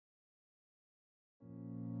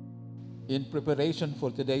In preparation for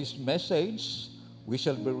today's message, we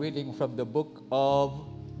shall be reading from the book of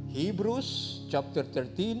Hebrews, chapter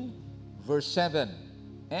 13, verse 7,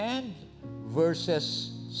 and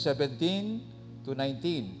verses 17 to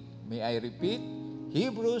 19. May I repeat?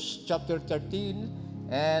 Hebrews, chapter 13,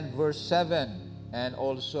 and verse 7, and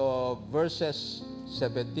also verses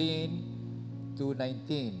 17 to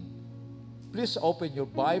 19. Please open your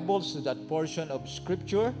Bibles to that portion of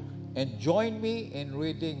Scripture and join me in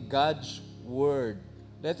reading God's Word.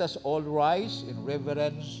 Let us all rise in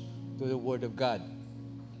reverence to the Word of God.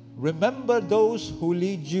 Remember those who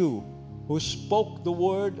lead you, who spoke the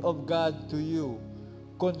Word of God to you.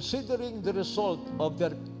 Considering the result of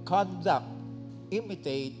their conduct,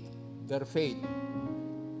 imitate their faith.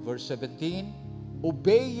 Verse 17,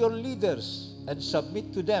 obey your leaders and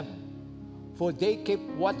submit to them, for they keep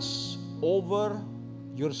watch over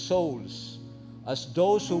your souls as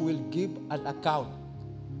those who will give an account.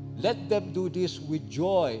 Let them do this with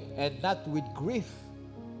joy and not with grief,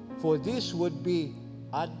 for this would be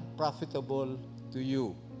unprofitable to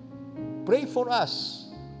you. Pray for us,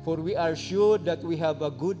 for we are sure that we have a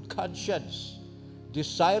good conscience,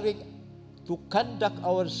 desiring to conduct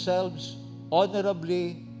ourselves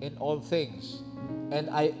honorably in all things. And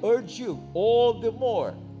I urge you all the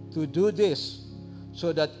more to do this,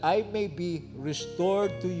 so that I may be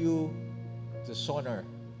restored to you this honor.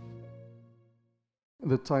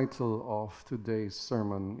 The title of today's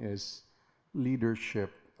sermon is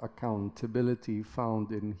Leadership Accountability,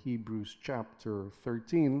 found in Hebrews chapter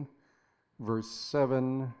 13, verse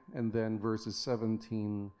 7, and then verses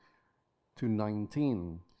 17 to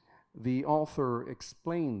 19. The author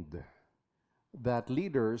explained that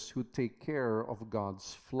leaders who take care of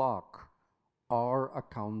God's flock are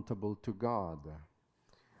accountable to God.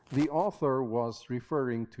 The author was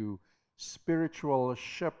referring to spiritual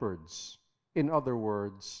shepherds, in other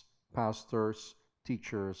words, pastors,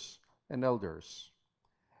 teachers, and elders.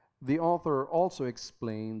 The author also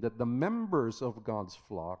explained that the members of God's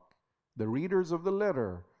flock, the readers of the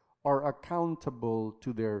letter, are accountable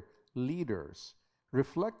to their leaders,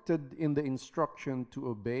 reflected in the instruction to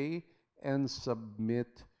obey and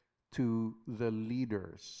submit to the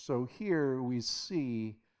leaders. So here we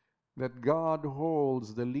see that God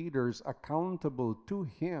holds the leaders accountable to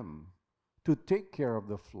Him to take care of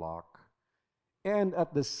the flock. And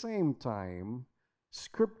at the same time,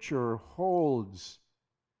 Scripture holds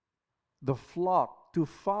the flock to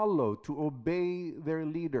follow, to obey their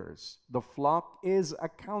leaders. The flock is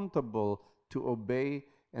accountable to obey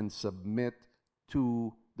and submit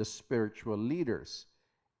to the spiritual leaders.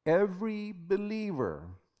 Every believer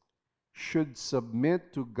should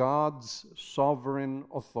submit to God's sovereign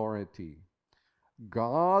authority.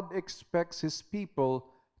 God expects His people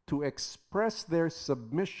to express their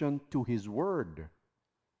submission to His word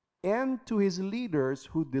and to His leaders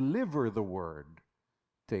who deliver the word.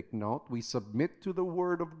 Take note, we submit to the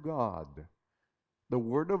word of God. The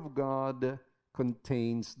word of God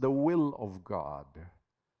contains the will of God.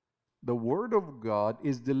 The word of God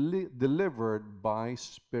is delivered by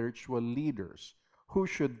spiritual leaders who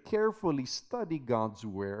should carefully study God's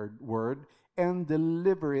word and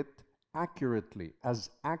deliver it accurately, as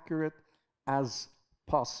accurate as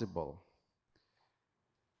possible.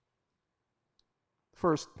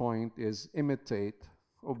 First point is imitate,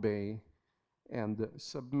 obey, and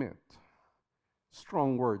submit.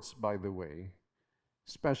 Strong words, by the way,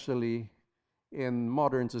 especially in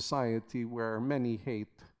modern society where many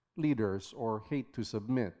hate leaders or hate to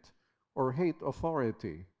submit or hate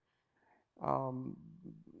authority.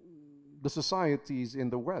 The societies in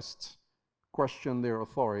the West question their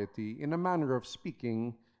authority. In a manner of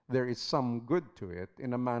speaking, there is some good to it.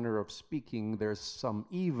 In a manner of speaking, there's some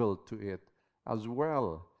evil to it as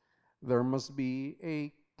well. There must be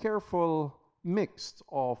a careful mix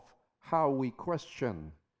of how we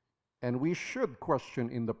question, and we should question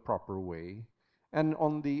in the proper way, and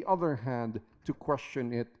on the other hand, to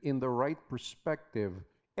question it in the right perspective,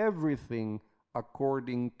 everything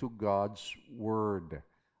according to God's word,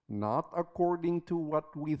 not according to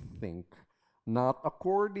what we think, not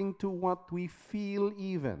according to what we feel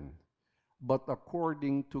even, but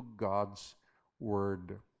according to God's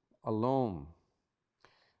word alone.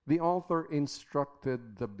 The author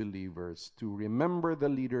instructed the believers to remember the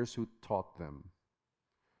leaders who taught them.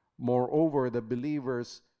 Moreover, the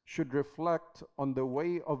believers should reflect on the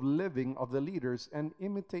way of living of the leaders and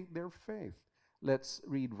imitate their faith. Let's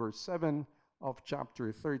read verse 7 of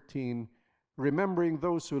chapter 13. Remembering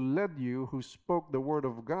those who led you, who spoke the word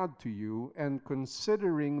of God to you, and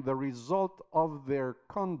considering the result of their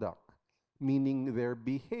conduct, meaning their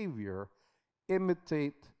behavior,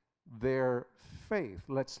 imitate their faith.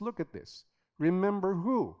 Let's look at this. Remember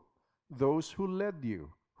who? Those who led you,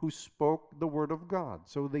 who spoke the word of God.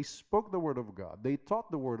 So they spoke the word of God. They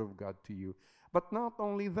taught the word of God to you. But not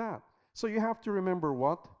only that. So you have to remember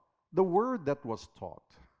what? The word that was taught.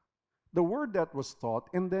 The word that was taught,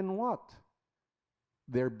 and then what?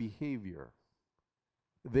 Their behavior.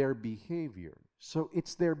 Their behavior. So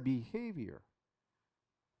it's their behavior.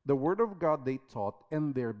 The word of God they taught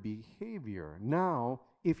and their behavior. Now,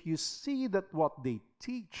 if you see that what they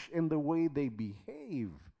teach and the way they behave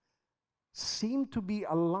seem to be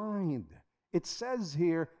aligned, it says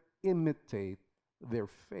here, imitate their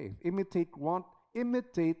faith. Imitate what?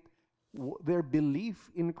 Imitate their belief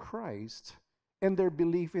in Christ and their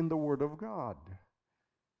belief in the Word of God.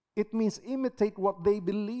 It means imitate what they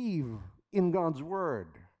believe in God's Word.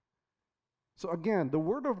 So again, the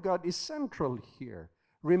Word of God is central here.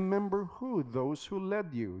 Remember who? Those who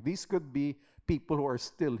led you. These could be people who are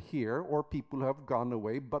still here or people who have gone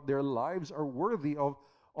away, but their lives are worthy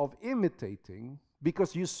of imitating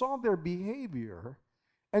because you saw their behavior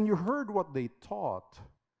and you heard what they taught.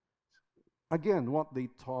 Again, what they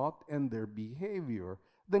taught and their behavior.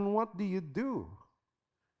 Then what do?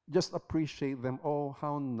 Just appreciate them. Oh,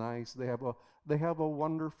 how nice. They have a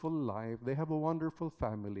wonderful life. They have a wonderful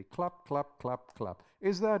family. Clap, clap, clap, clap.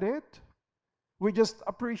 Is that it? We just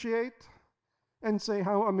appreciate and say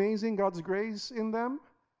how amazing God's grace in them?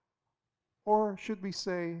 Or should we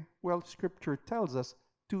say, well, Scripture tells us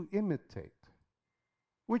to imitate.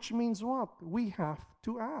 Which means what? We have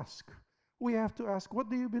to ask. We have to ask, what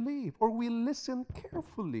do you believe? Or we listen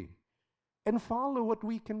carefully and follow what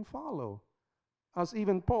we can follow. As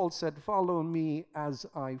even Paul said, follow me as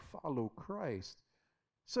I follow Christ.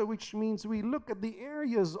 So which means we look at the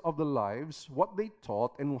areas of the lives, what they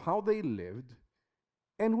taught and how they lived,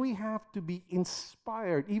 and we have to be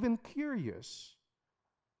inspired, even curious.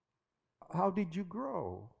 How did you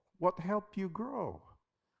grow? What helped you grow?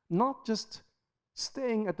 Not just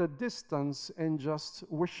staying at a distance and just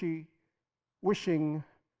wishing,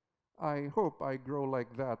 I hope I grow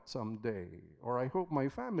like that someday, or I hope my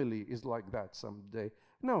family is like that someday.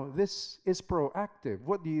 No, this is proactive.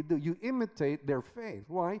 What do? You imitate their faith.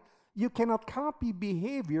 Why? You cannot copy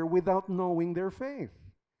behavior without knowing their faith.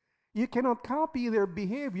 You cannot copy their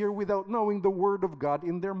behavior without knowing the Word of God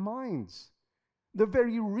in their minds. The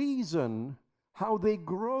very reason how they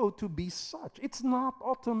grow to be such. It's not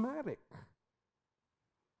automatic.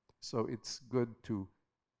 So it's good to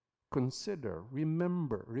consider,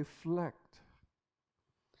 remember, reflect.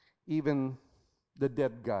 Even the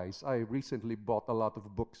dead guys. I recently bought a lot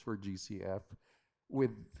of books for GCF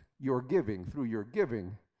with your giving, through your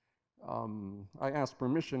giving. I asked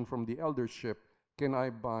permission from the eldership, can I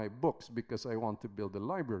buy books because I want to build a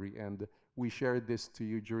library? And we shared this to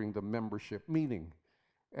you during the membership meeting.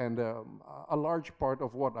 And a large part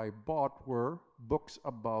of what I bought were books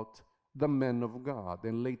about the men of God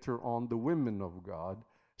and later on the women of God.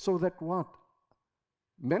 So that what?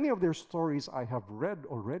 Many of their stories I have read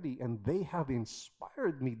already and they have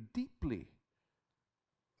inspired me deeply.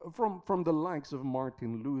 From the likes of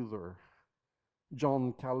Martin Luther,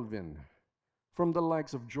 John Calvin, from the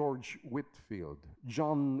likes of George Whitefield,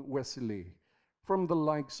 John Wesley, from the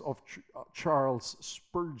likes of Charles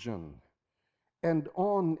Spurgeon, and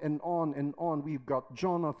on and on and on. We've got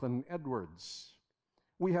Jonathan Edwards.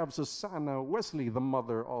 We have Susanna Wesley, the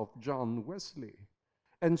mother of John Wesley,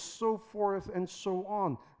 and so forth and so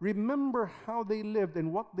on. Remember how they lived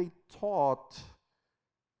and what they taught.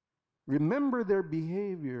 Remember their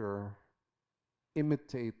behavior.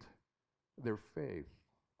 Imitate their faith.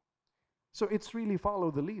 So it's really follow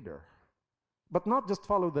the leader. But not just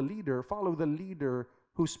follow the leader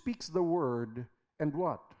who speaks the word and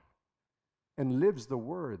what? And lives the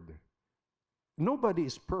word. Nobody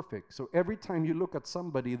is perfect. So every time you look at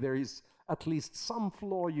somebody, there is at least some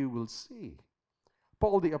flaw you will see.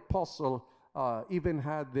 Paul the Apostle even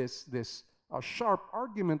had this sharp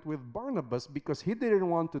argument with Barnabas because he didn't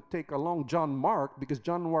want to take along John Mark because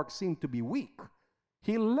John Mark seemed to be weak.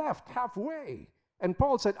 He left halfway. And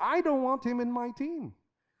Paul said, I don't want him in my team.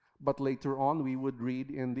 But later on, we would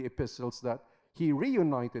read in the epistles that he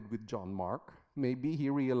reunited with John Mark. Maybe he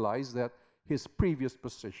realized that his previous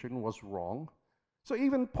position was wrong. So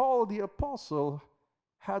even Paul the Apostle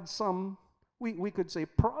had some, we could say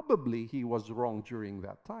probably he was wrong during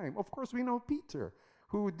that time. Of course, we know Peter,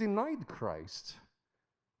 who denied Christ.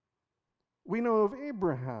 We know of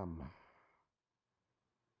Abraham,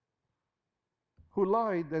 who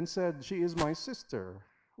lied and said, she is my sister.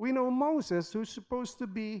 We know Moses, who's supposed to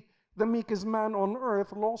be the meekest man on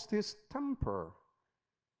earth, lost his temper.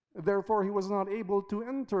 Therefore, he was not able to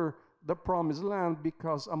enter the promised land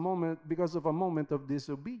because of a moment of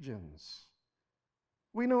disobedience.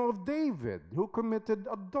 We know of David, who committed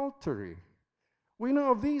adultery. We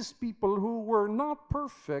know of these people who were not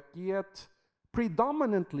perfect, yet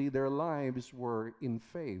predominantly their lives were in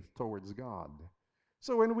faith towards God.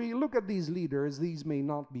 So when we look at these leaders, these may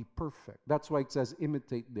not be perfect. That's why it says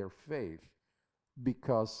imitate their faith,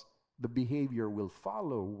 because the behavior will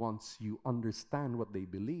follow once you understand what they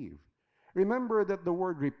believe. Remember that the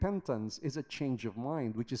word repentance is a change of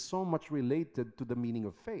mind, which is so much related to the meaning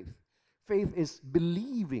of faith. Faith is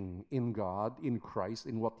believing in God, in Christ,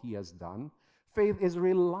 in what He has done. Faith is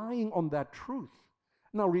relying on that truth.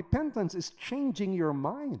 Now, repentance is changing your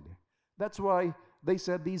mind. That's why they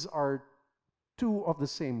said these are two of the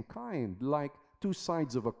same kind, like two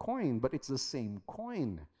sides of a coin, but it's the same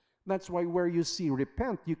coin. That's why where you see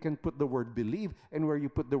repent, you can put the word believe, and where you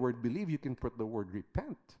put the word believe, you can put the word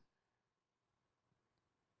repent.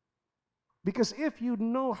 Because if you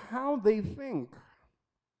know how they think,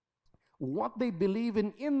 what they believe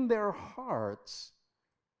in their hearts,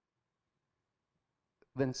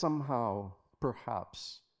 then somehow,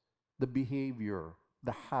 perhaps, the behavior,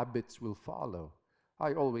 the habits will follow.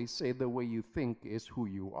 I always say the way you think is who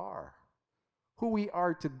you are. Who we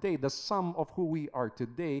are today, the sum of who we are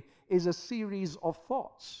today, is a series of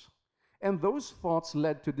thoughts. And those thoughts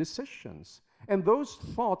led to decisions. And those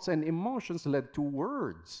thoughts and emotions led to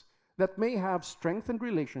words that may have strengthened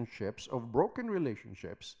relationships, of broken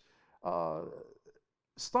relationships,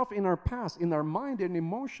 stuff in our past, in our mind and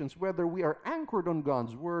emotions, whether we are anchored on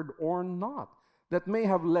God's word or not, that may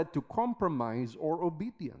have led to compromise or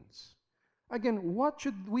obedience. Again, what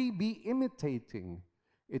should we be imitating?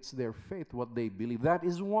 It's their faith, what they believe. That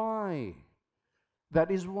is why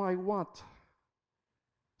what?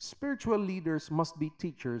 Spiritual leaders must be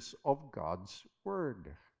teachers of God's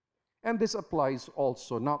word. And this applies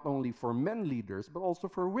also not only for men leaders, but also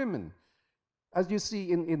for women. As you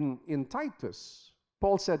see in Titus,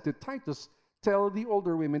 Paul said to Titus, tell the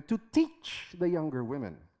older women to teach the younger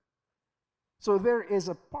women. So there is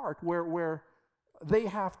a part where they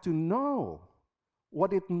have to know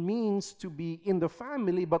what it means to be in the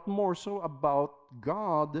family, but more so about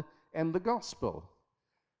God and the gospel.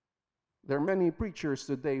 There are many preachers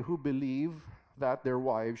today who believe that their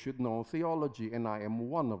wives should know theology, and I am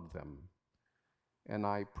one of them. And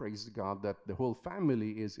I praise God that the whole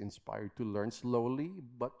family is inspired to learn slowly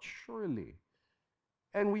but surely.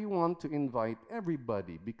 And we want to invite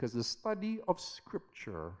everybody, because the study of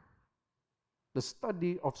Scripture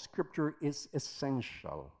is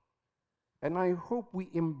essential. And I hope we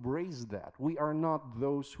embrace that. We are not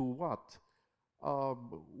those who what?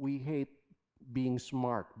 We hate being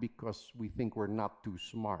smart because we think we're not too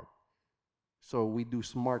smart. So we do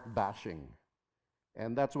smart bashing.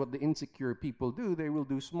 And that's what the insecure people do. They will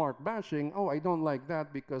do smart bashing. Oh, I don't like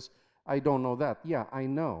that because I don't know that. Yeah, I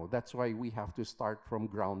know. That's why we have to start from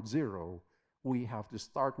ground zero. We have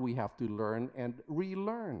to learn and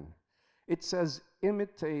relearn. It says,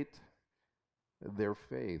 imitate their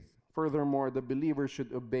faith. Furthermore, the believers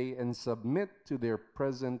should obey and submit to their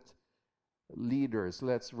present leaders.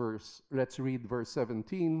 Let's read verse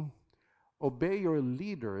 17. Obey your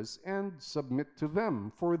leaders and submit to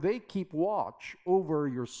them, for they keep watch over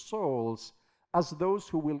your souls as those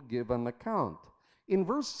who will give an account. In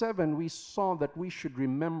verse 7, we saw that we should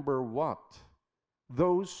remember what?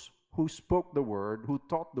 Those who spoke the word, who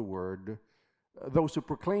taught the word, those who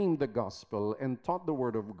proclaimed the gospel and taught the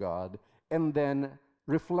word of God, and then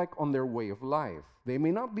reflect on their way of life. They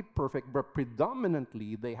may not be perfect, but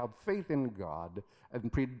predominantly they have faith in God,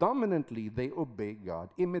 and predominantly they obey God,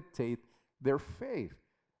 imitate their faith.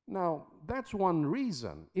 Now, that's one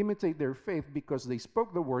reason. Imitate their faith because they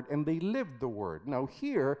spoke the word and they lived the word. Now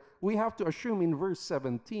here, we have to assume in verse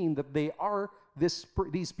 17 that they are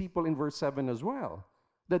these people in verse 7 as well.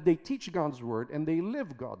 That they teach God's word and they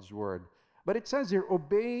live God's word. But it says here,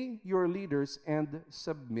 obey your leaders and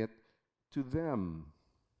submit to them,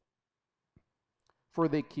 for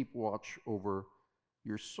they keep watch over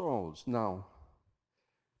your souls. Now,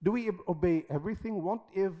 do we obey everything? What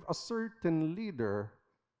if a certain leader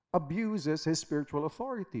abuses his spiritual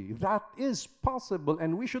authority? That is possible,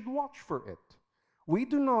 and we should watch for it. We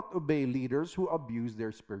do not obey leaders who abuse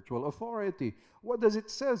their spiritual authority. What does it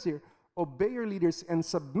say here? Obey your leaders and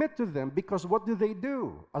submit to them, because what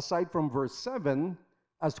do? Aside from verse 7,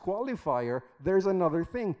 as qualifier, there's another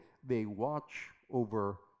thing. They watch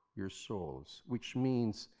over your souls, which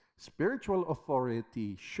means spiritual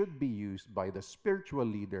authority should be used by the spiritual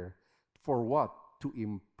leader for what? To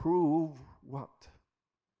improve what?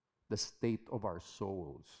 The state of our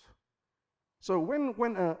souls. So when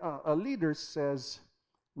a leader says,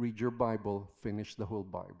 read your Bible, finish the whole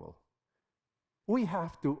Bible. We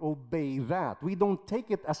have to obey that. We don't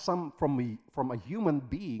take it as from a human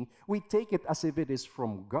being. We take it as if it is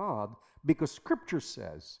from God, because Scripture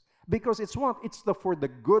says, because it's what? It's for the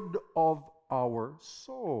good of our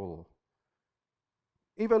soul.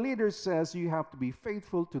 If a leader says you have to be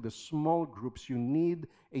faithful to the small groups, you need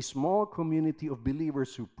a small community of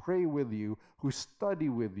believers who pray with you, who study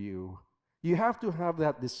with you. You have to have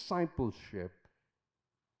that discipleship.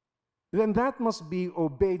 Then that must be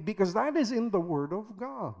obeyed, because that is in the Word of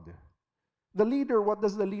God. The leader, what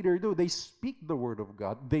does the leader do? They speak the Word of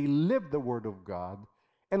God. They live the Word of God.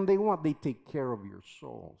 And they take care of your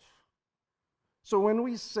souls. So when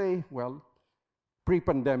we say, well,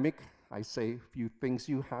 pre-pandemic, I say a few things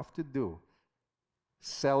you have to do.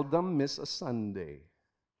 Seldom miss a Sunday.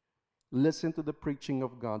 Listen to the preaching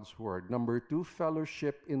of God's Word. Number 2,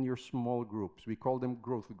 fellowship in your small groups. We call them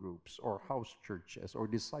growth groups or house churches or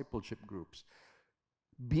discipleship groups.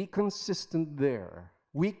 Be consistent there.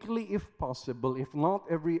 Weekly if possible, if not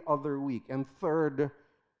every other week. And 3rd,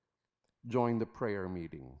 join the prayer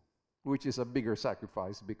meeting, which is a bigger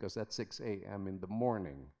sacrifice because that's 6 a.m. in the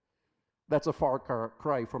morning. That's a far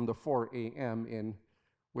cry from the 4 a.m.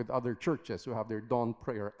 with other churches who have their dawn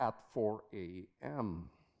prayer at 4 a.m.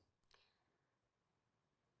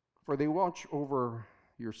 For they watch over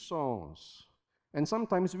your souls. And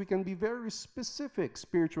sometimes we can be very specific.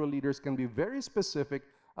 Spiritual leaders can be very specific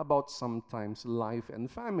about sometimes life and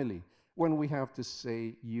family. When we have to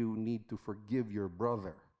say, you need to forgive your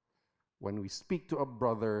brother. When we speak to a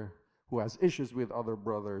brother who has issues with other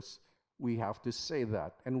brothers, we have to say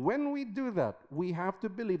that. And when we do that, we have to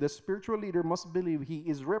believe, the spiritual leader must believe he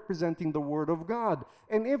is representing the Word of God.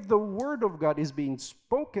 And if the Word of God is being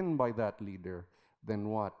spoken by that leader, then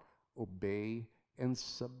what? Obey and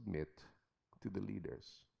submit to the leaders.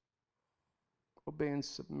 Obey and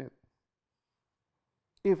submit.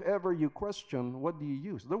 If ever you question, what do you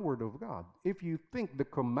use? The Word of God. If you think the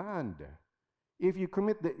command, if you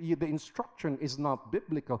commit the instruction is not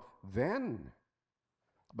biblical, then,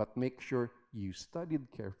 but make sure you studied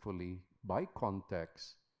carefully by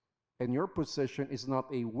context, and your position is not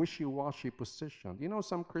a wishy-washy position. You know,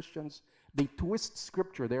 some Christians, they twist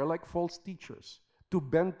Scripture. They are like false teachers to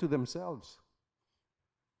bend to themselves.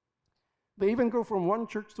 They even go from one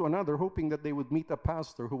church to another, hoping that they would meet a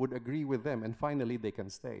pastor who would agree with them, and finally they can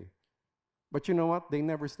stay. But you know what? They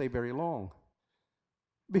never stay very long,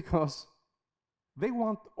 because they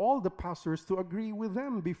want all the pastors to agree with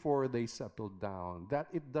them before they settle down. That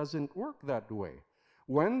it doesn't work that way.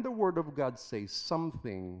 When the Word of God says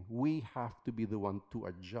something, we have to be the one to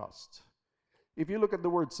adjust. If you look at the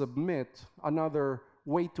word submit, another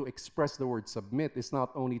way to express the word submit is not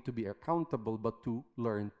only to be accountable, but to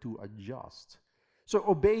learn to adjust. So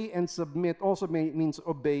obey and submit also means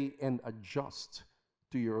obey and adjust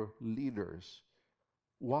to your leaders.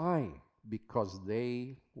 Why? Because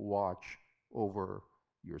they watch over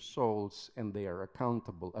your souls and they are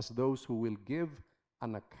accountable as those who will give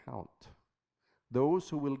an account. Those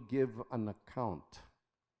who will give an account.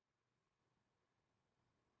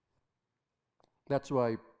 That's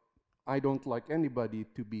why I don't like anybody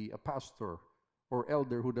to be a pastor or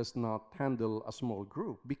elder who does not handle a small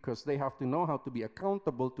group, because they have to know how to be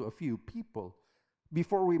accountable to a few people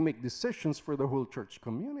before we make decisions for the whole church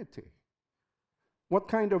community. What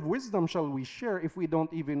kind of wisdom shall we share if we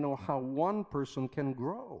don't even know how one person can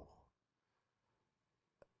grow?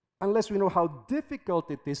 Unless we know how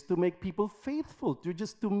difficult it is to make people faithful,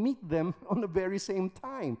 to meet them on the very same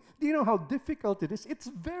time. Do you know how difficult it is? It's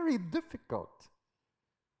very difficult.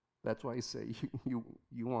 That's why I say you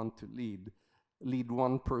want to lead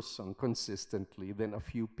one person consistently, then a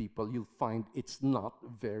few people, you'll find it's not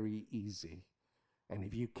very easy. And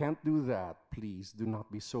if you can't do that, please do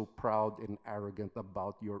not be so proud and arrogant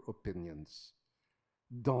about your opinions.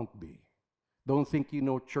 Don't be. Don't think you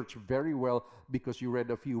know church very well because you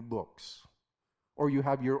read a few books or you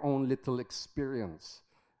have your own little experience.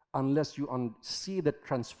 Unless you see the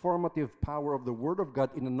transformative power of the Word of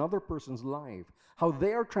God in another person's life, how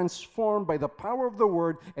they are transformed by the power of the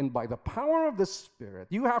Word and by the power of the Spirit.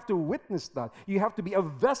 You have to witness that. You have to be a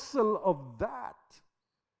vessel of that.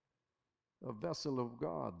 A vessel of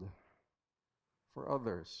God for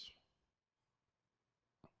others.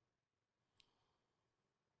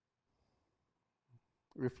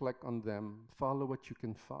 Reflect on them. Follow what you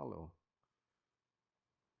can follow.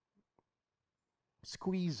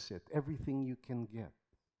 Squeeze it, everything you can get.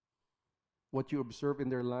 What you observe in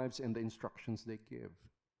their lives and the instructions they give.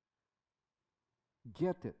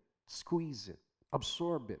 Get it, squeeze it,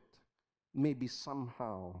 absorb it. Maybe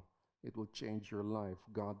somehow it will change your life.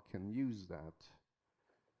 God can use that.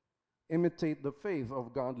 imitate the faith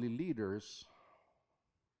of godly leaders,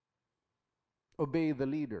 obey the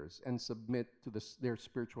leaders, and submit to their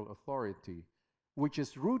spiritual authority, which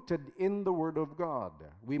is rooted in the Word of God.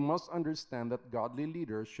 We must understand that godly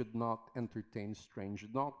leaders should not entertain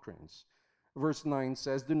strange doctrines. Verse 9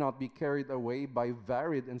 says, "Do not be carried away by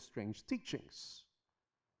varied and strange teachings."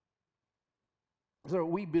 So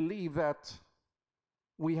we believe that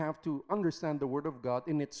we have to understand the Word of God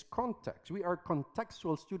in its context. We are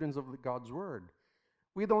contextual students of God's Word.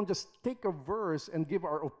 We don't just take a verse and give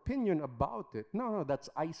our opinion about it. No, that's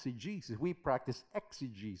eisegesis. We practice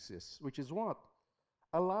exegesis, which is what?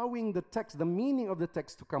 Allowing the text, the meaning of the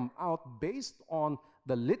text to come out based on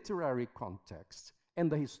the literary context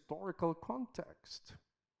and the historical context.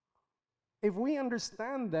 If we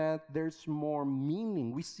understand that, there's more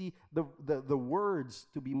meaning. We see the words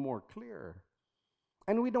to be more clear.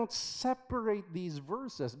 And we don't separate these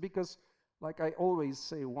verses because, like I always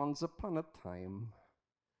say, once upon a time,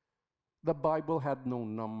 the Bible had no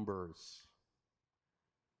numbers.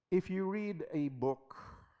 If you read a book,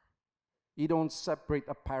 you don't separate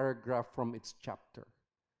a paragraph from its chapter.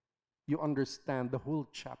 You understand the whole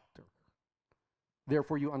chapter.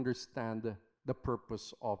 Therefore, you understand the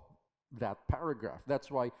purpose of that paragraph.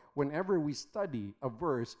 That's why whenever we study a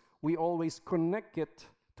verse, we always connect it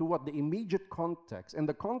to what the immediate context, and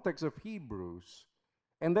the context of Hebrews,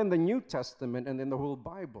 and then the New Testament, and then the whole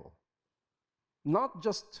Bible. Not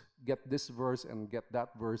just get this verse and get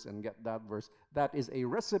that verse and get that verse. That is a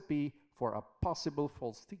recipe for a possible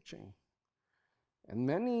false teaching. And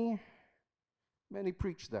many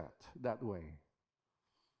preach that way.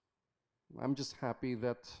 I'm just happy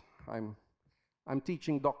that I'm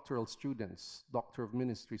teaching doctoral students, Doctor of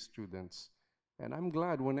Ministry students, and I'm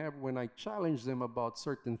glad when I challenge them about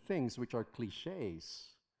certain things which are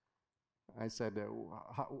cliches. I said,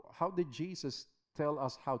 how did Jesus tell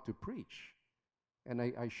us how to preach? And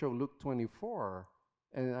I show Luke 24,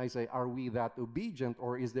 and I say, are we that obedient,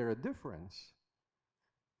 or is there a difference?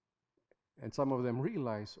 And some of them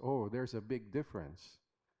realize, oh, there's a big difference.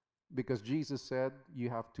 Because Jesus said, you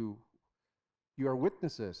are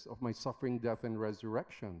witnesses of my suffering, death, and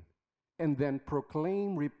resurrection. And then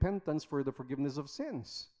proclaim repentance for the forgiveness of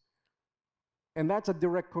sins. And that's a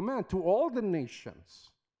direct command to all the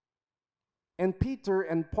nations. And Peter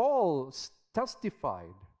and Paul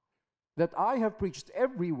testified that I have preached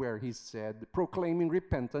everywhere, he said, proclaiming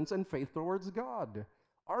repentance and faith towards God.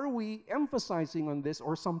 Are we emphasizing on this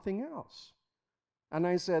or something else? And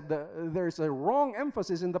I said, there's a wrong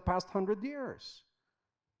emphasis in the past 100 years,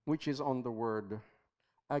 which is on the word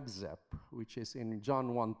exep, which is in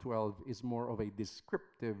John 1:12, is more of a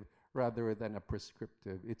descriptive rather than a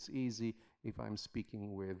prescriptive. It's easy if I'm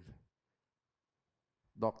speaking with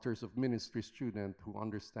doctors of ministry students who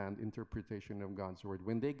understand interpretation of God's word.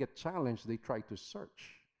 When they get challenged, they try to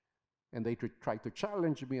search. And they try to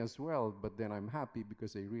challenge me as well, but then I'm happy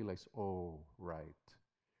because they realize, oh, right.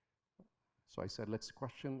 So I said, let's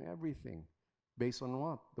question everything. Based on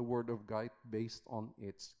what? The word of God based on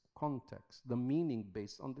its context. The meaning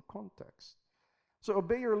based on the context. So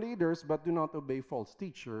obey your leaders, but do not obey false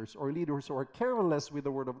teachers or leaders who are careless with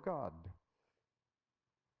the word of God.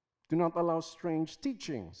 Do not allow strange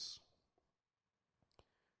teachings.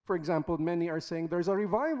 For example, many are saying there's a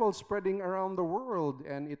revival spreading around the world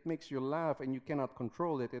and it makes you laugh and you cannot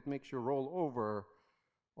control it. It makes you roll over.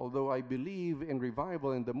 Although I believe in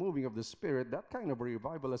revival and the moving of the Spirit, that kind of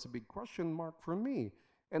revival is a big question mark for me.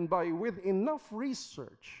 And with enough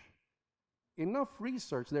research,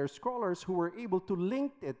 there are scholars who were able to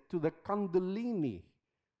link it to the Kundalini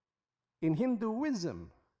in Hinduism,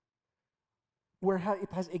 where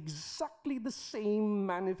it has exactly the same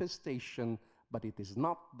manifestation, but it is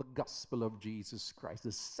not the gospel of Jesus Christ,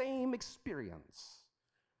 the same experience.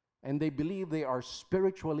 And they believe they are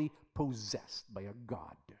spiritually possessed by a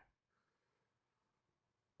God.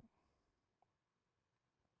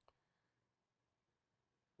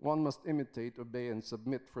 One must imitate, obey, and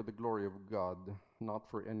submit for the glory of God, not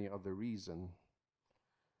for any other reason.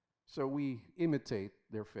 So we imitate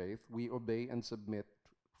their faith, we obey and submit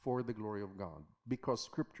for the glory of God, because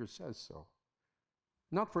Scripture says so.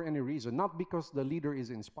 Not for any reason, not because the leader is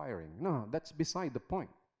inspiring. No, that's beside the point.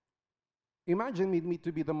 Imagine me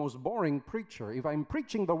to be the most boring preacher. If I'm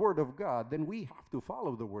preaching the Word of God, then we have to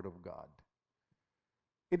follow the Word of God.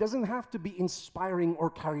 It doesn't have to be inspiring or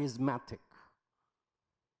charismatic.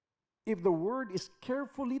 If the Word is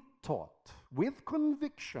carefully taught, with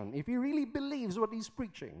conviction, if he really believes what he's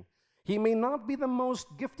preaching, he may not be the most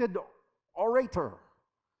gifted orator,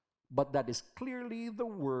 but that is clearly the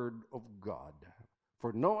Word of God.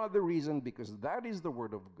 For no other reason, because that is the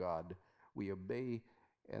Word of God, we obey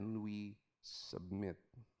and we submit.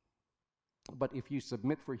 But if you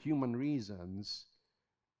submit for human reasons,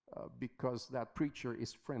 because that preacher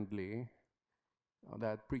is friendly,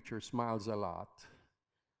 that preacher smiles a lot,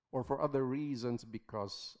 or for other reasons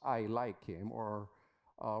because I like him, or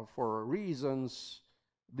for reasons,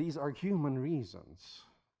 these are human reasons.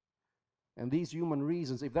 And these human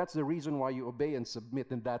reasons, if that's the reason why you obey and submit,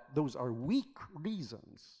 then those are weak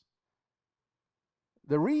reasons.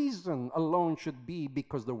 The reason alone should be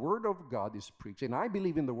because the Word of God is preached, and I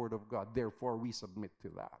believe in the Word of God, therefore we submit to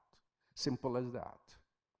that. Simple as that.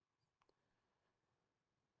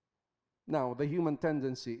 Now, the human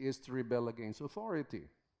tendency is to rebel against authority.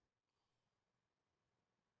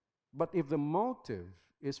 But if the motive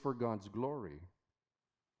is for God's glory,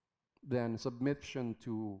 then submission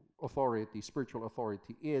to authority, spiritual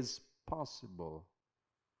authority, is possible.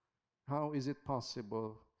 How is it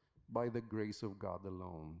possible? By the grace of God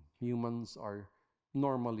alone. Humans are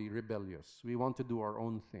normally rebellious. We want to do our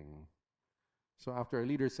own thing. So after a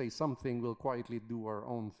leader says something, we'll quietly do our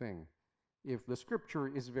own thing. If the scripture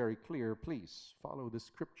is very clear, please follow the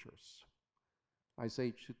scriptures. I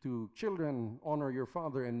say to children, honor your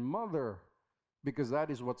father and mother, because that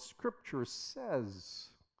is what scripture says.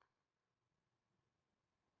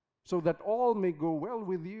 So that all may go well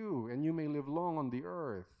with you and you may live long on the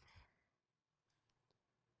earth.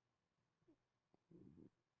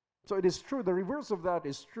 So it is true, the reverse of that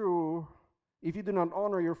is true. If you do not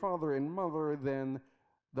honor your father and mother, then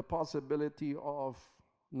the possibility of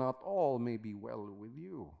not all may be well with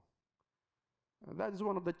you. That is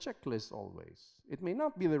one of the checklists always. It may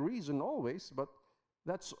not be the reason always, but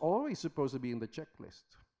that's always supposed to be in the checklist.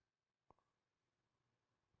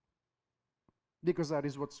 Because that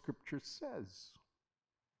is what Scripture says.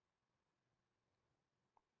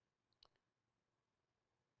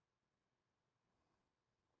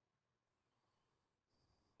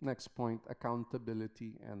 Next point,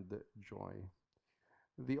 accountability and joy.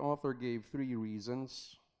 The author gave 3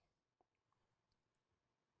 reasons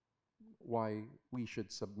why we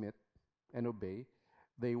should submit and obey.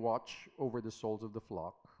 They watch over the souls of the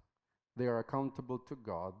flock. They are accountable to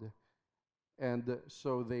God. And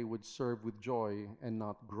so they would serve with joy and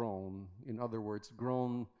not groan. In other words,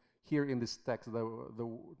 groan here in this text,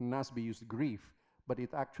 the NASB used grief, but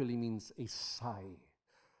it actually means a sigh.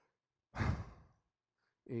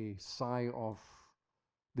 A sigh of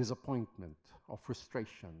disappointment, of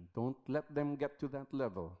frustration. Don't let them get to that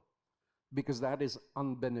level, because that is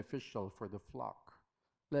unbeneficial for the flock.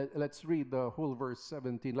 Let's read the whole verse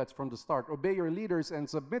 17. Let's from the start. Obey your leaders and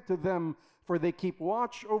submit to them, for they keep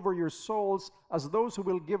watch over your souls as those who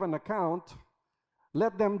will give an account.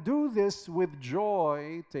 Let them do this with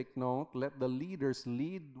joy. Take note, let the leaders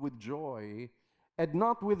lead with joy and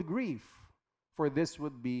not with grief, for this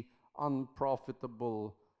would be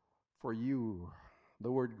unprofitable for you.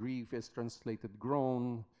 The word grief is translated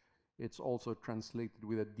groan. It's also translated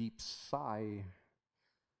with a deep sigh.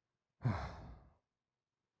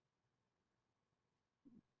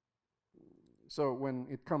 So when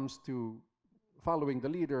it comes to following the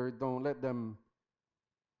leader, don't let them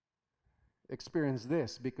experience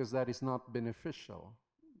this, because that is not beneficial.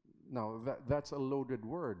 Now, that's a loaded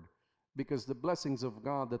word, because the blessings of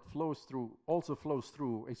God that also flows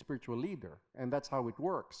through a spiritual leader, and that's how it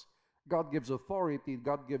works. God gives authority,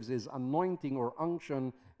 God gives His anointing or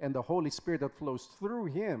unction, and the Holy Spirit that flows through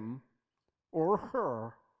him or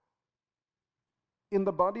her in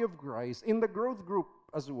the body of Christ, in the growth group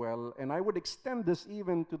as well. And I would extend this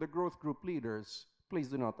even to the growth group leaders. Please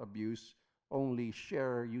do not abuse. Only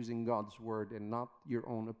share using God's word and not your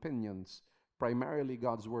own opinions. Primarily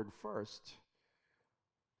God's word first.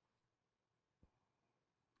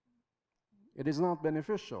 It is not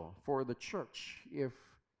beneficial for the church if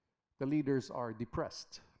the leaders are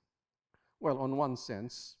depressed. Well, on one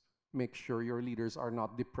sense, make sure your leaders are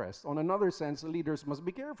not depressed. On another sense, leaders must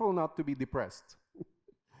be careful not to be depressed.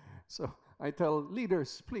 So I tell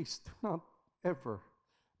leaders, please do not ever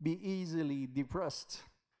be easily depressed.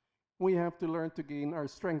 We have to learn to gain our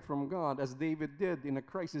strength from God, as David did in a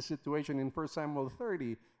crisis situation in 1 Samuel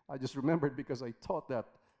 30. I just remembered because I taught that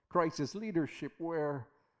crisis leadership, where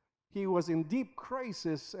he was in deep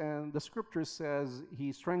crisis, and the scripture says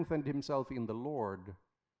he strengthened himself in the Lord.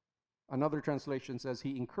 Another translation says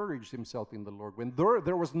he encouraged himself in the Lord. When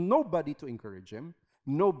there was nobody to encourage him,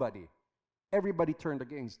 nobody. Everybody turned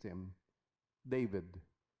against him. David,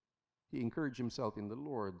 he encouraged himself in the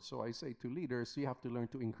Lord. So I say to leaders, you have to learn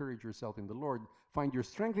to encourage yourself in the Lord. Find your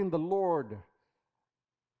strength in the Lord.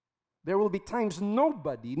 There will be times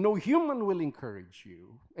no human will encourage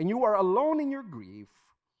you, and you are alone in your grief.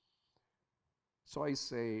 So I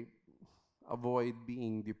say, avoid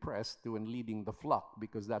being depressed when leading the flock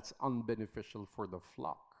because that's unbeneficial for the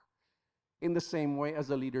flock. In the same way as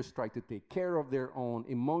the leaders try to take care of their own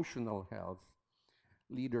emotional health,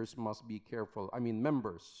 leaders must be careful.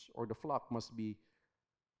 Members or the flock must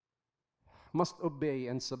obey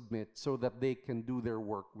and submit so that they can do their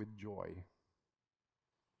work with joy.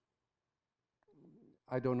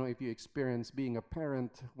 I don't know if you experience being a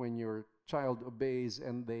parent when your child obeys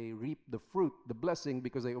and they reap the fruit, the blessing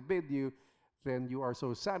because they obeyed you, then you are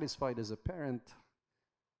so satisfied as a parent.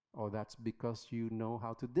 Oh, that's because you know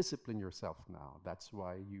how to discipline yourself now. That's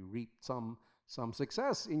why you reap some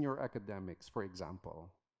success in your academics, for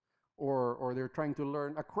example. Or they're trying to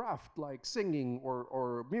learn a craft like singing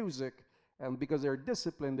or music, and because they're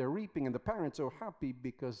disciplined, they're reaping, and the parents are happy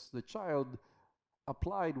because the child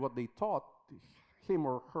applied what they taught him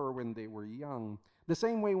or her when they were young. The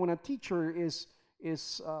same way when a teacher is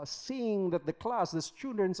seeing that the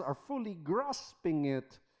students are fully grasping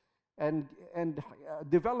it and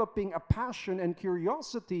developing a passion and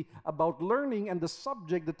curiosity about learning and the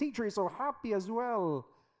subject, the teacher is so happy as well.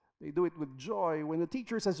 They do it with joy. When the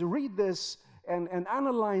teacher says, read this and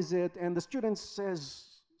analyze it, and the student says,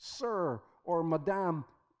 sir or madam,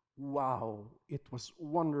 wow, it was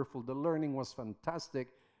wonderful. The learning was fantastic,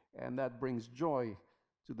 and that brings joy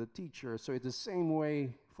to the teacher. So it's the same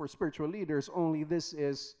way for spiritual leaders, only this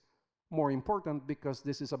is more important because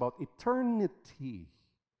this is about eternity.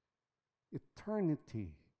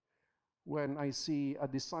 Eternity. When I see a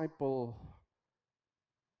disciple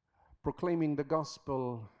proclaiming the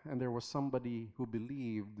gospel and there was somebody who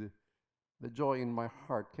believed, the joy in my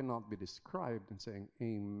heart cannot be described, and saying,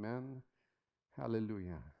 amen,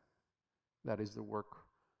 hallelujah. That is the work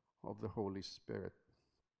of the Holy Spirit.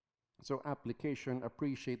 So application,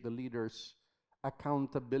 appreciate the leader's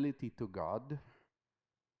accountability to God.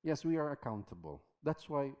 Yes, we are accountable. That's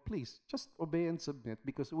why, please, just obey and submit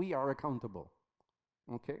because we are accountable.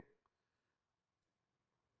 Okay?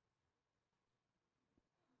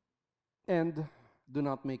 And do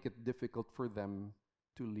not make it difficult for them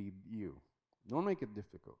to lead you. Don't make it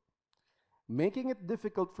difficult. Making it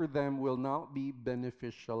difficult for them will not be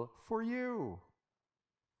beneficial for you.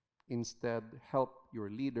 Instead, help your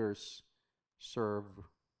leaders serve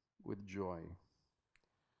with joy.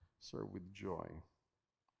 Serve with joy.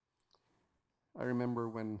 I remember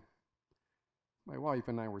when my wife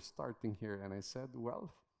and I were starting here, and I said,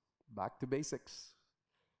 well, back to basics.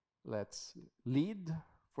 Let's lead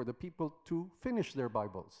for the people to finish their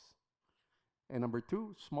Bibles. And number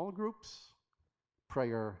 2, small groups,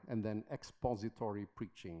 prayer, and then expository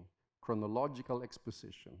preaching, chronological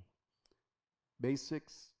exposition.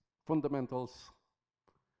 Basics, fundamentals,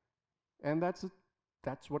 and that's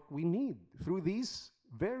what we need. Through these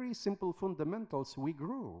very simple fundamentals, we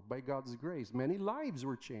grew by God's grace. Many lives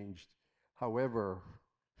were changed. However,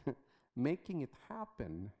 making it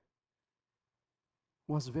happen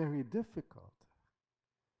was very difficult.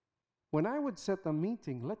 When I would set a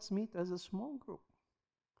meeting, let's meet as a small group.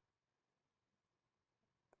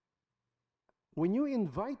 When you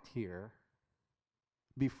invite here,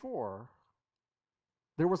 before,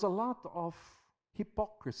 there was a lot of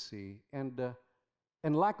hypocrisy and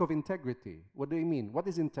lack of integrity. What do you mean? What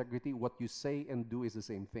is integrity? What you say and do is the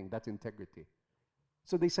same thing. That's integrity.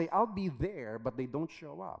 So they say, I'll be there, but they don't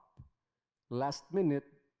show up. Last minute,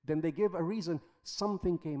 then they give a reason,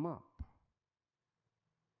 something came up.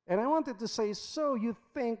 And I wanted to say, so you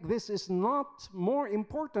think this is not more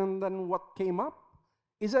important than what came up?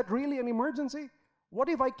 Is that really an emergency? What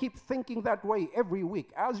if I keep thinking that way every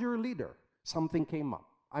week as your leader? Something came up.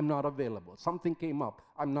 I'm not available. Something came up.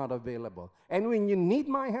 I'm not available. And when you need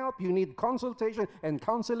my help, you need consultation and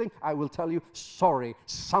counseling, I will tell you, sorry,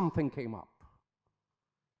 something came up.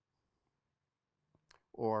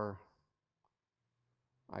 Or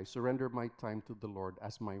I surrender my time to the Lord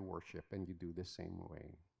as my worship, and you do the same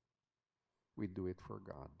way. We do it for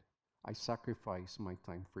God. I sacrifice my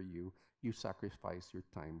time for you. You sacrifice your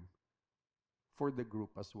time for the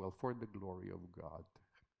group as well, for the glory of God.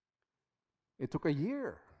 It took a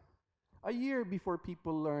year before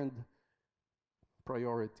people learned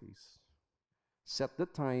priorities. Set the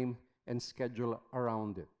time and schedule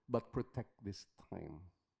around it, but protect this time.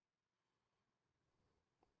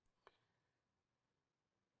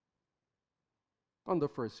 On the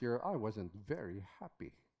first year, I wasn't very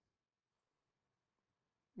happy.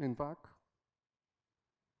 In fact,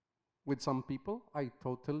 with some people, I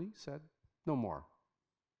totally said, no more.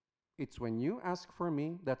 It's when you ask for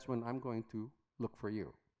me, that's when I'm going to look for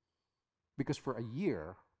you. Because for a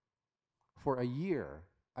year,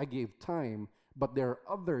 I gave time, but there are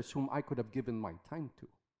others whom I could have given my time to.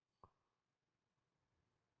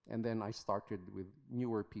 And then I started with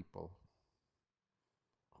newer people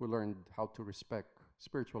who learned how to respect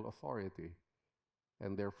spiritual authority.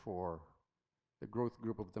 And therefore, the growth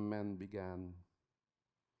group of the men began,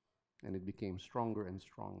 and it became stronger and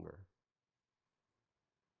stronger.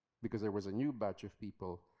 Because there was a new batch of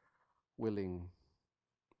people willing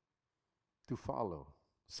to follow.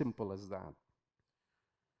 Simple as that.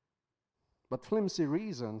 But flimsy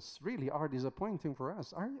reasons really are disappointing for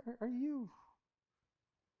us. Are you?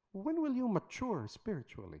 When will you mature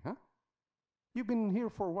spiritually, huh? You've been here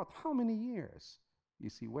for what? How many years? You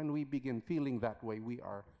see, when we begin feeling that way, we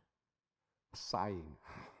are sighing.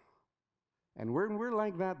 And when we're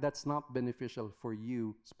like that, that's not beneficial for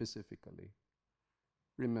you specifically.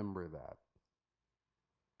 Remember that.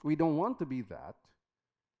 We don't want to be that,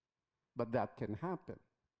 but that can happen.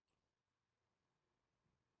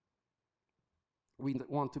 We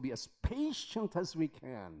want to be as patient as we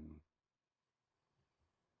can.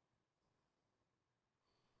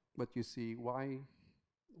 But you see, why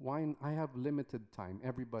I have limited time.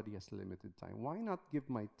 Everybody has limited time. Why not give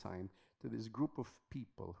my time to this group of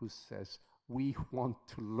people who says, we want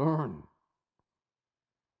to learn?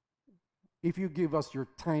 If you give us your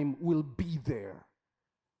time, we'll be there.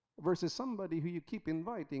 Versus somebody who you keep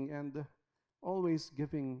inviting and always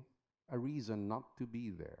giving a reason not to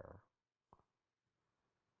be there.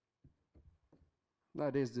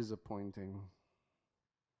 That is disappointing.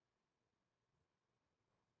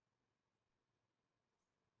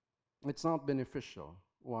 It's not beneficial.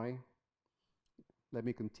 Why? Let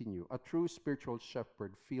me continue. A true spiritual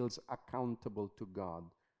shepherd feels accountable to God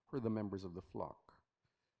for the members of the flock.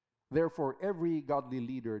 Therefore, every godly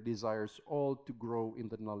leader desires all to grow in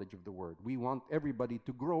the knowledge of the Word. We want everybody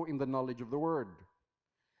to grow in the knowledge of the Word.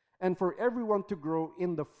 And for everyone to grow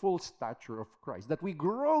in the full stature of Christ. That we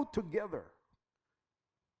grow together.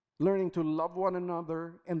 Learning to love one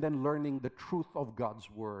another and then learning the truth of God's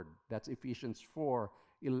Word. That's Ephesians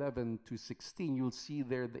 4:11-16. You'll see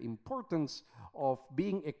there the importance of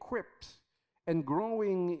being equipped and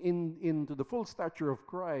growing into the full stature of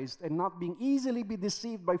Christ and not being easily be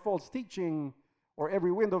deceived by false teaching or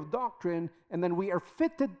every wind of doctrine. And then we are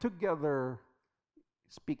fitted together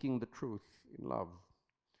speaking the truth in love.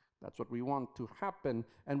 That's what we want to happen.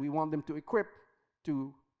 And we want them to equip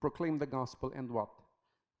to proclaim the gospel and what?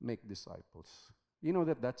 Make disciples. You know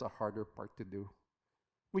that's a harder part to do.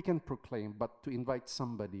 We can proclaim, but to invite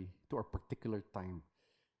somebody to a particular time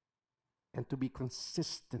and to be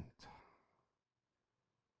consistent.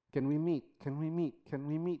 Can we meet? Can we meet? Can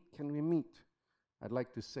we meet? Can we meet? I'd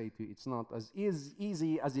like to say to you, it's not as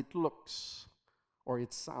easy as it looks or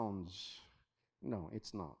it sounds. No,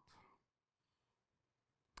 it's not.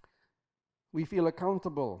 We feel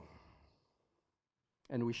accountable,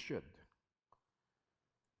 and we should.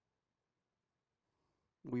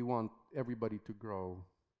 We want everybody to grow.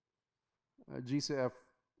 GCF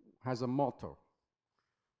has a motto,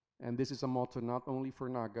 and this is a motto not only for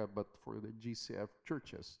Naga but for the GCF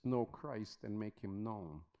churches: know Christ and make Him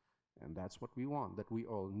known. And that's what we want, that we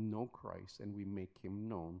all know Christ and we make Him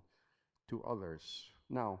known to others.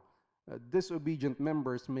 Now, disobedient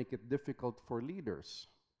members make it difficult for leaders.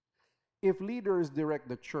 If leaders direct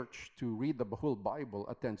the church to read the whole Bible,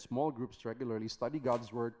 attend small groups regularly, study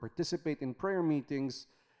God's Word, participate in prayer meetings,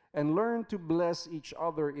 and learn to bless each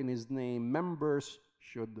other in His name, members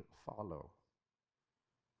should follow.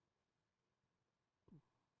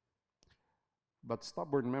 But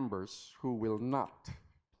stubborn members who will not.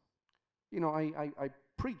 I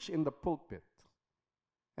preach in the pulpit.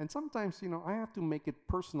 And sometimes, I have to make it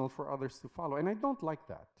personal for others to follow. And I don't like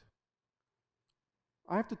that.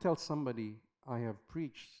 I have to tell somebody I have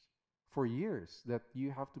preached for years that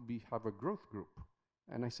you have to have a growth group.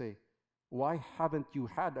 And I say, why haven't you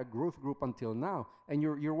had a growth group until now? And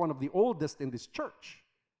you're one of the oldest in this church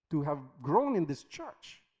to have grown in this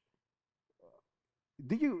church.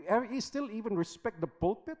 Do you still even respect the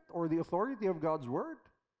pulpit or the authority of God's Word?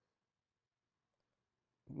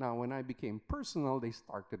 Now, when I became personal, they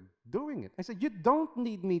started doing it. I said, you don't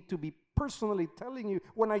need me to be personally telling you.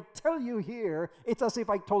 When I tell you here, it's as if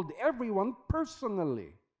I told everyone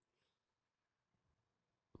personally.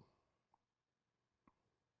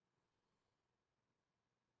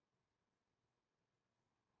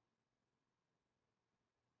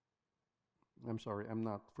 I'm sorry, I'm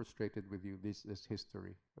not frustrated with you. This is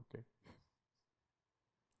history, okay?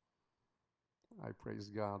 I praise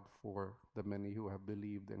God for the many who have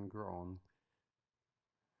believed and grown.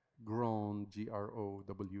 Grown,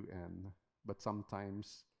 Grown, but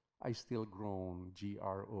sometimes I still groan,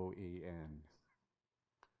 Groan.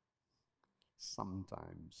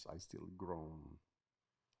 Sometimes I still groan.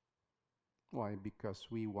 Why? Because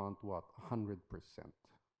we want what? 100%.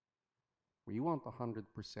 We want 100%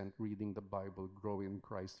 reading the Bible, growing in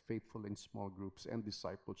Christ, faithful in small groups and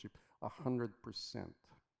discipleship, 100%.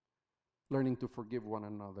 Learning to forgive one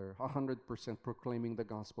another, 100% proclaiming the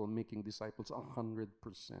gospel, making disciples, 100%.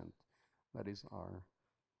 That is our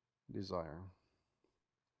desire.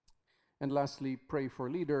 And lastly, pray for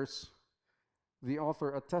leaders. The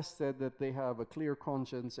author attested that they have a clear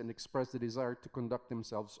conscience and expressed the desire to conduct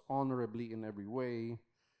themselves honorably in every way.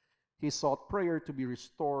 He sought prayer to be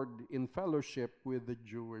restored in fellowship with the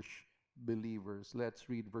Jewish believers. Let's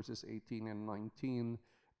read verses 18 and 19.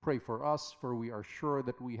 Pray for us, for we are sure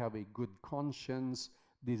that we have a good conscience,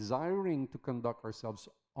 desiring to conduct ourselves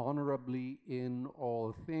honorably in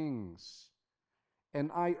all things. And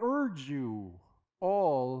I urge you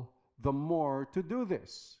all the more to do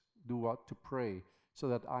this. Do what? To pray, so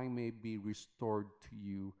that I may be restored to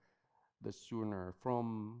you the sooner.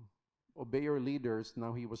 From obey your leaders,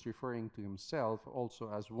 now he was referring to himself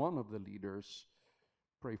also as one of the leaders.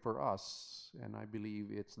 Pray for us, and I believe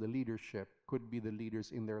it's the leadership, could be the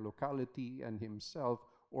leaders in their locality and himself,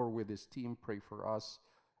 or with his team. Pray for us.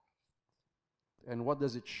 And what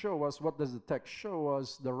does it show us? What does the text show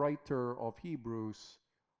us? The writer of Hebrews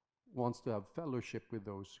wants to have fellowship with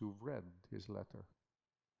those who've read his letter.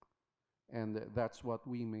 And that's what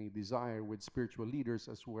we may desire with spiritual leaders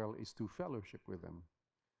as well, is to fellowship with them.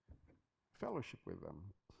 Fellowship with them.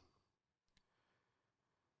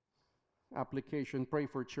 Application, pray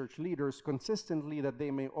for church leaders consistently that they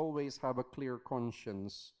may always have a clear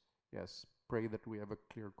conscience. Yes, pray that we have a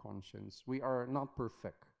clear conscience. We are not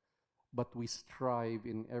perfect, but we strive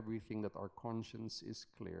in everything that our conscience is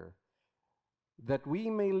clear, that we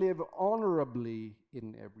may live honorably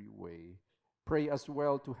in every way. Pray as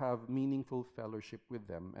well to have meaningful fellowship with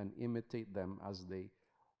them and imitate them as they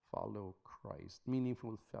follow Christ.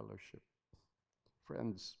 Meaningful fellowship.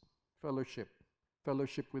 Friends, fellowship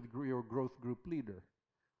with your growth group leader.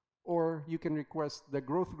 Or you can request the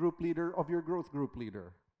growth group leader of your growth group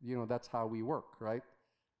leader. You know, that's how we work, right?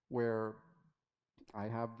 Where I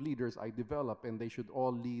have leaders I develop, and they should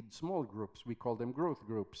all lead small groups. We call them growth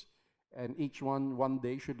groups. And each one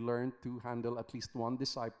day should learn to handle at least one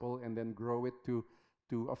disciple and then grow it to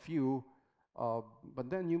a few. But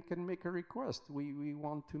then you can make a request. We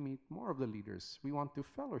want to meet more of the leaders. We want to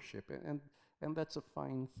fellowship, and that's a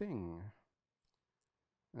fine thing.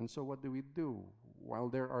 And so what do? While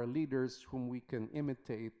there are leaders whom we can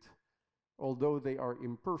imitate, although they are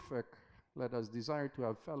imperfect, let us desire to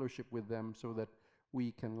have fellowship with them so that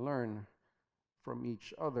we can learn from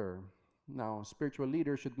each other. Now, spiritual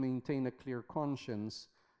leaders should maintain a clear conscience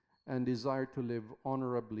and desire to live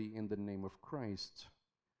honorably in the name of Christ.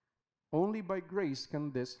 Only by grace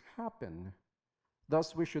can this happen.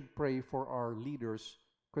 Thus, we should pray for our leaders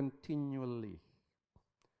continually.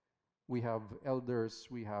 We have elders,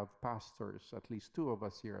 we have pastors, at least two of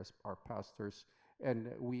us here as our pastors, and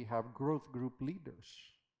we have growth group leaders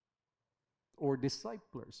or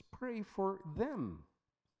disciplers. Pray for them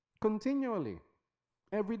continually,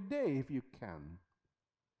 every day if you can.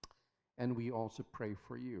 And we also pray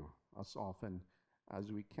for you as often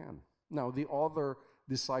as we can. Now, the other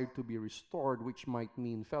desire to be restored, which might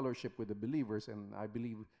mean fellowship with the believers, and I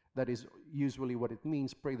believe that is usually what it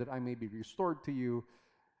means. Pray that I may be restored to you.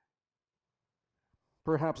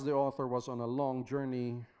 Perhaps the author was on a long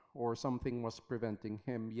journey or something was preventing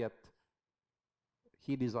him, yet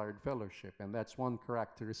he desired fellowship. And that's one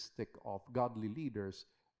characteristic of godly leaders.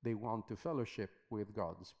 They want to fellowship with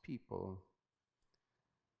God's people.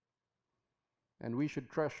 And we should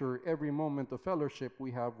treasure every moment of fellowship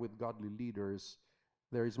we have with godly leaders.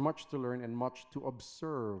 There is much to learn and much to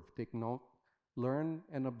observe. Take note. Learn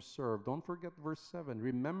and observe. Don't forget verse 7.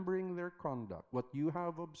 Remembering their conduct, what you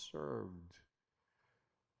have observed.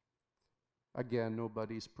 Again,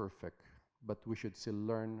 nobody is perfect, but we should still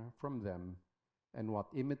learn from them. And what?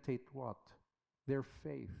 Imitate what? Their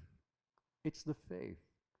faith. It's the faith.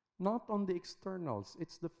 Not on the externals.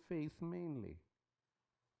 It's the faith mainly.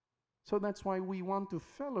 So that's why we want to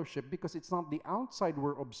fellowship, because it's not the outside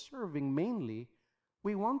we're observing mainly.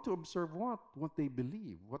 We want to observe what? What they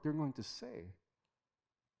believe, what they're going to say.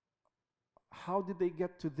 How did they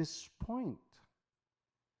get to this point?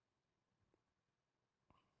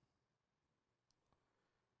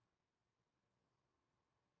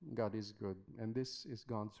 God is good, and this is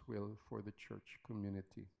God's will for the church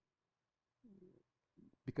community.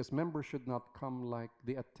 Because members should not come like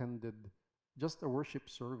they attended just a worship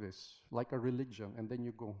service, like a religion, and then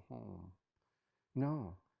you go home.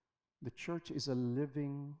 No, the church is a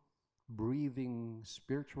living, breathing,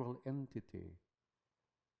 spiritual entity.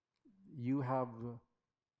 You have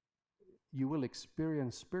you will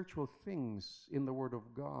experience spiritual things in the Word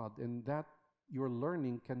of God, and that your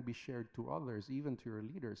learning can be shared to others, even to your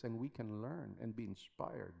leaders, and we can learn and be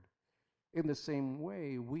inspired. In the same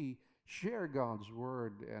way, we share God's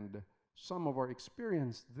Word and some of our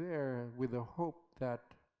experience there with the hope that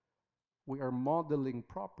we are modeling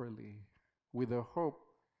properly, with the hope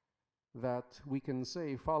that we can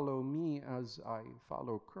say, follow me as I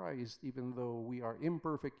follow Christ. Even though we are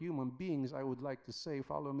imperfect human beings, I would like to say,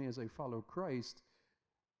 follow me as I follow Christ,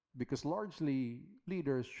 because largely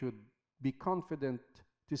leaders should be confident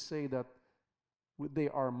to say that they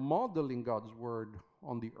are modeling God's Word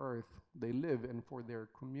on the earth they live and for their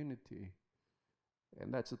community.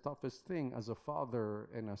 And that's the toughest thing as a father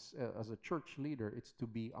and as a church leader. It's to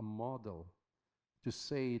be a model, to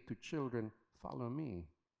say to children, follow me.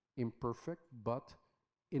 Imperfect, but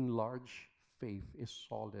in large faith is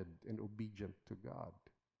solid and obedient to God.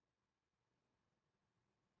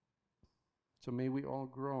 So may we all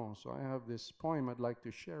grow. So I have this poem I'd like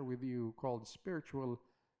to share with you called Spiritual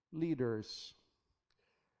Leaders.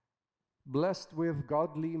 Blessed with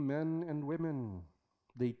godly men and women,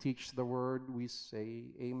 they teach the word, we say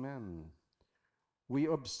amen. We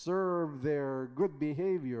observe their good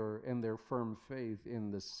behavior and their firm faith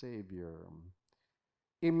in the Savior.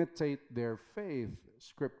 Imitate their faith,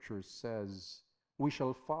 Scripture says. We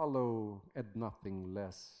shall follow and nothing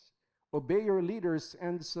less. Obey your leaders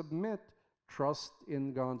and submit. Trust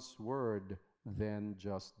in God's word, then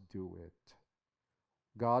just do it.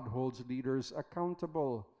 God holds leaders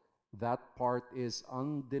accountable. That part is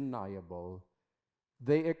undeniable.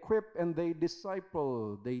 They equip and they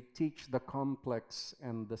disciple. They teach the complex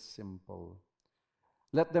and the simple.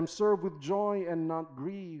 Let them serve with joy and not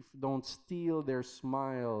grief. Don't steal their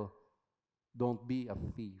smile. Don't be a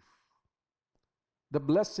thief. The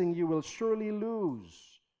blessing you will surely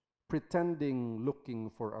lose, pretending, looking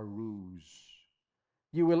for a ruse.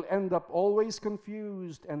 You will end up always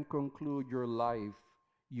confused and conclude your life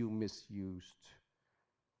you misused.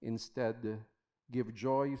 Instead, give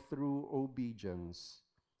joy through obedience.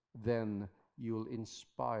 Then you'll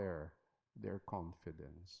inspire their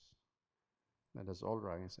confidence. Let us all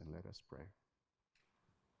rise and let us pray.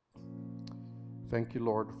 Thank you,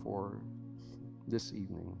 Lord, for this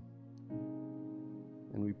evening.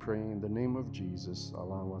 And we pray in the name of Jesus,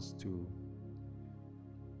 allow us to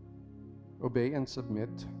obey and submit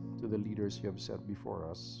to the leaders you have set before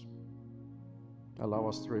us. Allow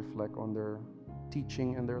us to reflect on their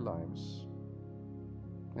teaching and their lives,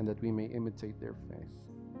 and that we may imitate their faith.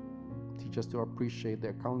 Teach us to appreciate the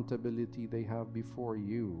accountability they have before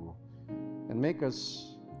you, and make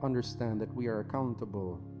us understand that we are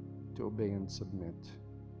accountable to obey and submit.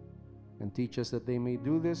 And teach us that they may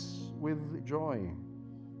do this with joy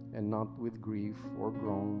and not with grief or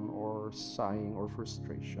groan or sighing or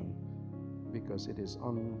frustration, because it is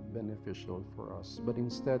unbeneficial for us. But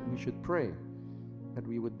instead, we should pray that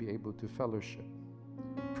we would be able to fellowship.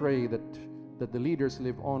 Pray that the leaders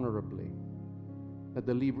live honorably, that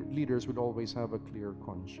the leaders would always have a clear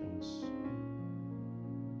conscience.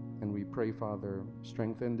 And we pray, Father,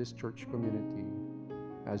 strengthen this church community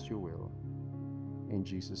as you will. In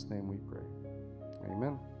Jesus' name we pray.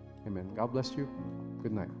 Amen. Amen. God bless you.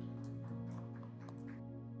 Good night.